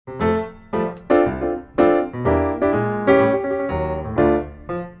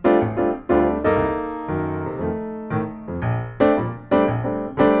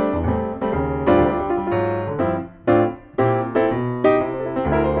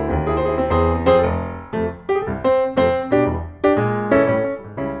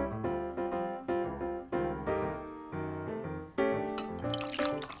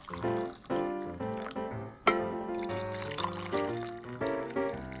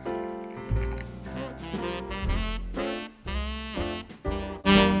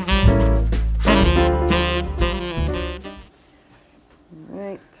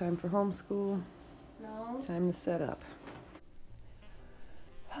homeschool? No. Time to set up.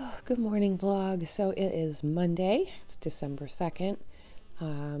 Oh, good morning, vlog. So it is Monday. It's December 2nd.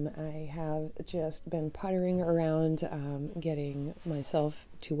 I have just been puttering around getting myself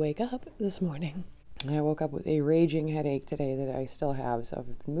to wake up this morning. I woke up with a raging headache today that I still have, so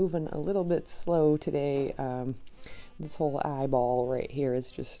I've been moving a little bit slow today. This whole eyeball right here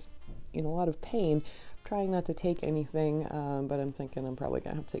is just in a lot of pain. Trying not to take anything, but I'm thinking I'm probably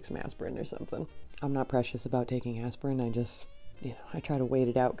gonna have to take some aspirin or something. I'm not precious about taking aspirin. I just, I try to wait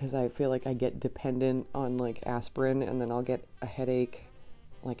it out because I feel like I get dependent on like aspirin and then I'll get a headache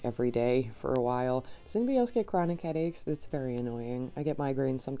like every day for a while. Does anybody else get chronic headaches? It's very annoying. I get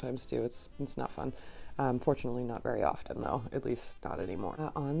migraines sometimes too. It's not fun. Fortunately not very often though, at least not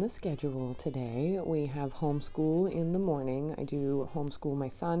anymore. On the schedule today, we have homeschool in the morning. I do homeschool my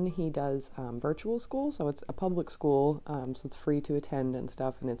son. He does virtual school, so it's a public school, so it's free to attend and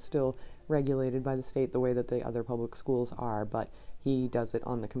stuff, and it's still regulated by the state the way that the other public schools are, but he does it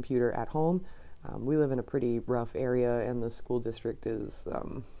on the computer at home. We live in a pretty rough area and the school district is,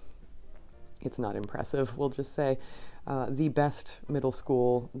 it's not impressive, we'll just say. The best middle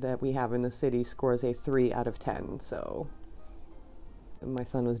school that we have in the city scores a 3 out of 10, so my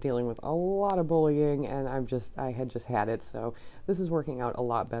son was dealing with a lot of bullying and I had just had it, so this is working out a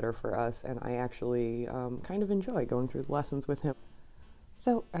lot better for us, and I actually kind of enjoy going through the lessons with him.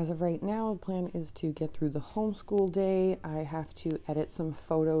 So as of right now, the plan is to get through the homeschool day. I have to edit some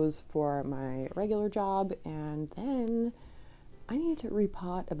photos for my regular job, and then I need to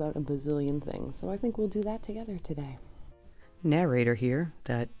repot about a bazillion things, so I think we'll do that together today. Narrator here,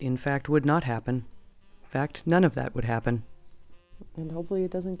 that in fact would not happen. In fact, none of that would happen. And hopefully it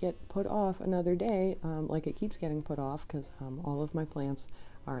doesn't get put off another day, like it keeps getting put off, because all of my plants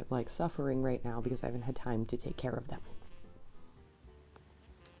are like suffering right now because I haven't had time to take care of them.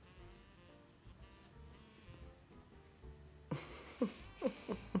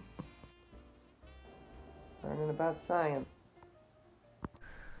 Learning about science.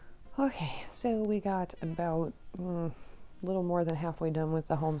 Okay, so we got about a little more than halfway done with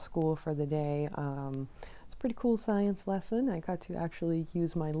the homeschool for the day. It's a pretty cool science lesson. I got to actually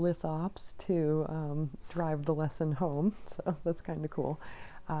use my lithops to drive the lesson home, so that's kind of cool.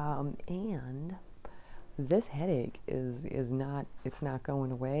 And this headache is not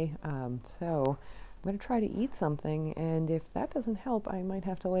going away. So I'm going to try to eat something, and if that doesn't help, I might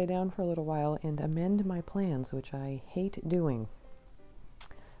have to lay down for a little while and amend my plans, which I hate doing.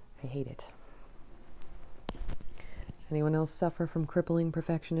 I hate it. Anyone else suffer from crippling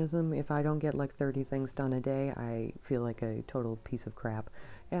perfectionism? If I don't get like 30 things done a day, I feel like a total piece of crap,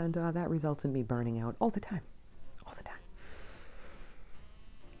 and that results in me burning out all the time. All the time.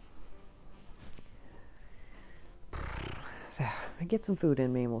 So I get some food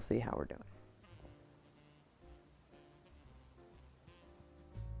in me and we'll see how we're doing.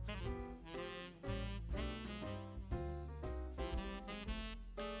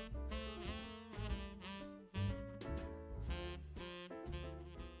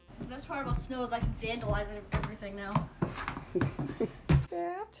 The best part about snow is I can vandalize everything now.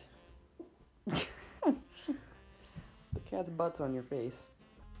 Cat. The cat's butt's on your face.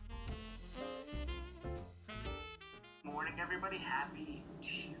 Morning, everybody. Happy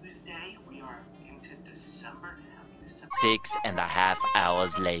Tuesday. We are into December. Happy December. 6.5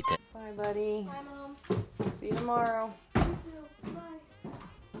 hours later. Bye, buddy. Bye, Mom. See you tomorrow. You too.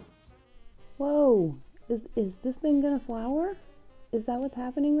 Bye. Whoa, is this thing gonna flower? Is that what's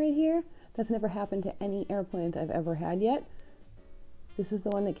happening right here? That's never happened to any air plant I've ever had yet. This is the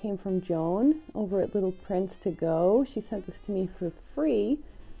one that came from Joan over at Little Prince to Go. She sent this to me for free.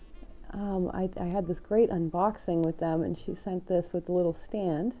 I had this great unboxing with them, and she sent this with a little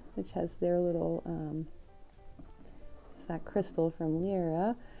stand, which has their little, it's that crystal from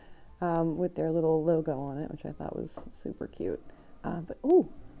Lyra, with their little logo on it, which I thought was super cute. But ooh,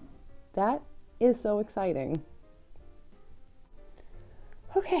 that is so exciting.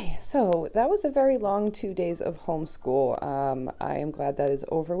 Okay, so that was a very long 2 days of homeschool. I am glad that is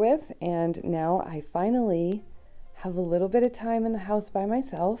over with, and now I finally have a little bit of time in the house by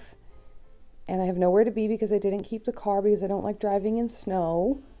myself, and I have nowhere to be because I didn't keep the car because I don't like driving in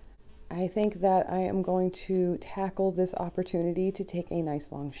snow. I think that I am going to tackle this opportunity to take a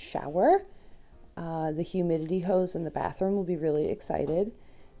nice long shower. The humidity hose in the bathroom will be really excited.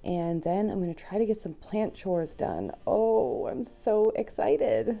 And then I'm going to try to get some plant chores done. Oh, I'm so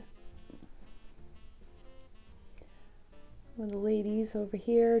excited. One of the ladies over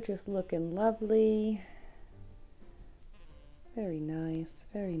here just looking lovely. Very nice,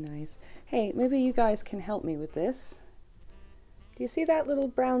 very nice. Hey, maybe you guys can help me with this. Do you see that little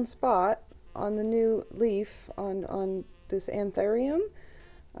brown spot on the new leaf on this anthurium?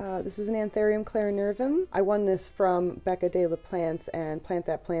 This is an anthurium clarinervum. I won this from Becca de la Plants and Plant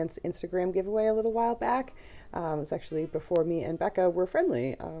That Plants Instagram giveaway a little while back. It was actually before me and Becca were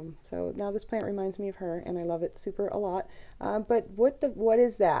friendly. So now this plant reminds me of her, and I love it super a lot. But what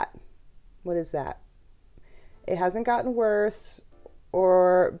is that? What is that? It hasn't gotten worse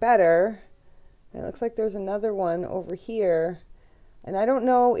or better. It looks like there's another one over here. And I don't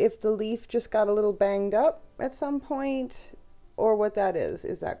know if the leaf just got a little banged up at some point or what that is.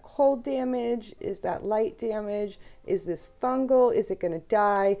 Is that cold damage? Is that light damage? Is this fungal? Is it going to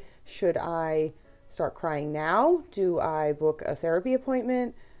die? Should I start crying now? Do I book a therapy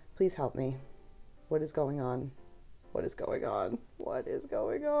appointment? Please help me. What is going on? What is going on? What is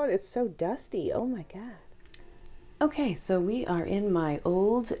going on? It's so dusty. Oh my God. Okay, so we are in my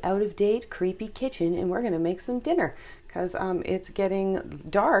old, out-of-date, creepy kitchen, and we're gonna make some dinner because it's getting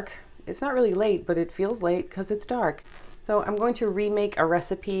dark. It's not really late, but it feels late because it's dark. So I'm going to remake a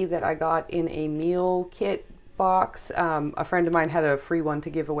recipe that I got in a meal kit box. A friend of mine had a free one to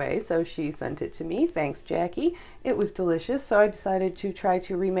give away, so she sent it to me. Thanks, Jackie. It was delicious, so I decided to try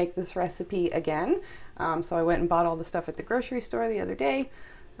to remake this recipe again. So I went and bought all the stuff at the grocery store the other day.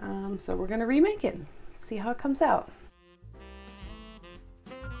 So we're gonna remake it. See how it comes out.